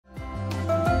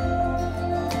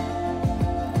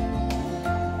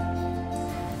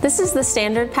This is the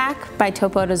Standard Pack by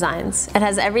Topo Designs. It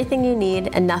has everything you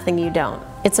need and nothing you don't.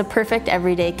 It's a perfect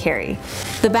everyday carry.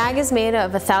 The bag is made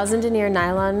of 1,000 denier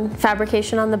nylon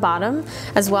fabrication on the bottom,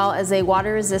 as well as a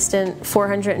water-resistant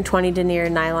 420 denier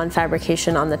nylon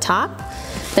fabrication on the top.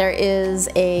 There is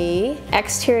a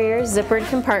exterior zippered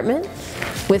compartment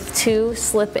with 2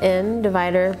 slip-in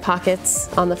divider pockets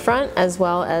on the front, as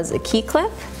well as a key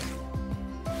clip.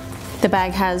 The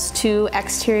bag has 2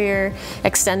 exterior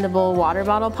extendable water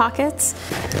bottle pockets.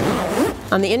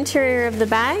 On the interior of the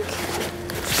bag,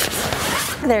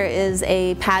 there is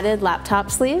a padded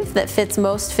laptop sleeve that fits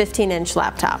most 15-inch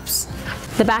laptops.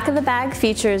 The back of the bag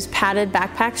features padded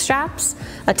backpack straps,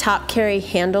 a top carry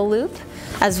handle loop,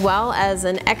 as well as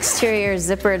an exterior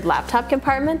zippered laptop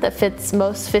compartment that fits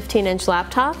most 15-inch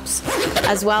laptops,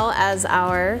 as well as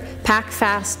our Pack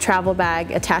Fast travel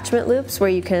bag attachment loops where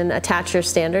you can attach your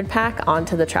standard pack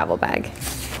onto the travel bag.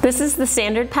 This is the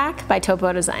Standard Pack by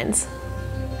Topo Designs.